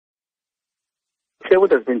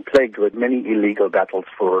Clairwood has been plagued with many illegal battles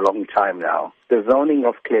for a long time now. The zoning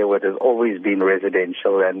of Clairwood has always been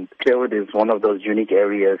residential, and Clairwood is one of those unique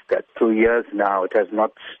areas that through years now it has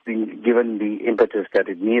not been given the impetus that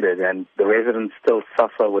it needed, and the residents still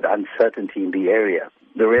suffer with uncertainty in the area.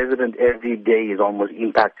 The resident every day is almost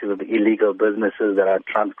impacted with illegal businesses that are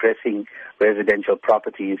transgressing residential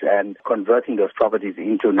properties and converting those properties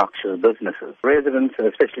into noxious businesses. Residents, and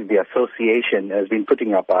especially the association, has been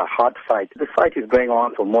putting up a hard fight. The fight is going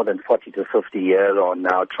on for more than 40 to 50 years on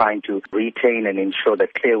now, trying to retain and ensure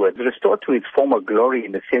that Clairwood is restored to its former glory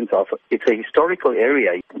in the sense of it's a historical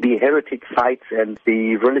area. The heritage sites and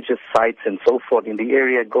the religious sites and so forth in the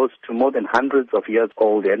area goes to more than hundreds of years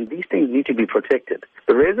old, and these things need to be protected.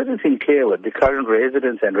 The residents in Clairwood, the current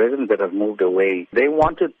residents and residents that have moved away, they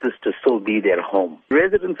wanted this to still be their home.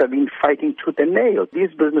 Residents have been fighting tooth and nail. These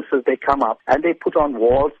businesses, they come up and they put on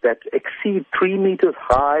walls that exceed 3 meters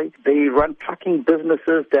high. They run trucking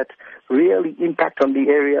businesses that really impact on the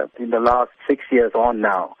area. In the last 6 years on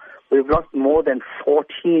now, we've lost more than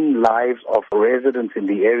 14 lives of residents in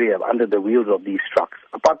the area under the wheels of these trucks.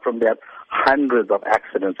 Apart from that, hundreds of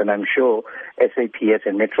accidents, and I'm sure SAPS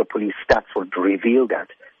and Metro Police stats would reveal that.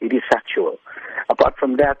 It is factual. Apart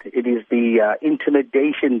from that, it is the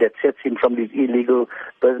intimidation that sets in from these illegal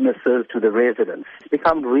businesses to the residents. It's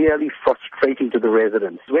become really frustrating to the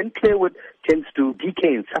residents. When Clairwood tends to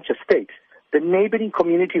decay in such a state, the neighboring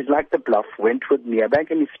communities like the Bluff, Wentworth, Merebank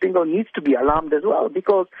and East Springvale needs to be alarmed as well,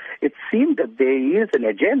 because it seems that there is an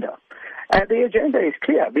agenda. And the agenda is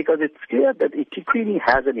clear, because it's clear that eThekwini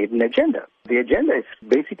has an hidden agenda. The agenda is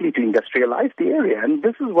basically to industrialize the area, and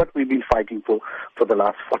this is what we've been fighting for the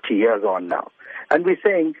last 40 years on now. And we're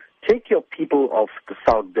saying, take your people of the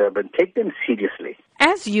South Durban, take them seriously.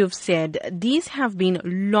 As you've said, these have been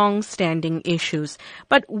long-standing issues.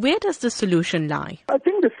 But where does the solution lie? I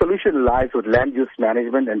think the solution lies with land use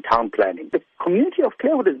management and town planning. The community of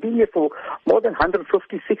Clairwood has been here for more than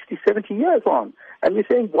 150, 60, 70 years on. And we're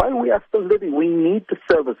saying, while we are still living, we need the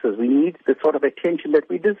services, we need the sort of attention that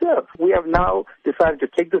we deserve. We have now decided to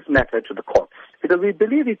take this matter to the courts, because we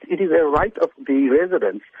believe it is a right of the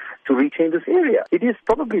residents to retain this area. It is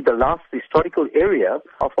probably the last historical area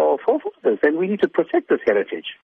of our forefathers, and we need to protect this heritage.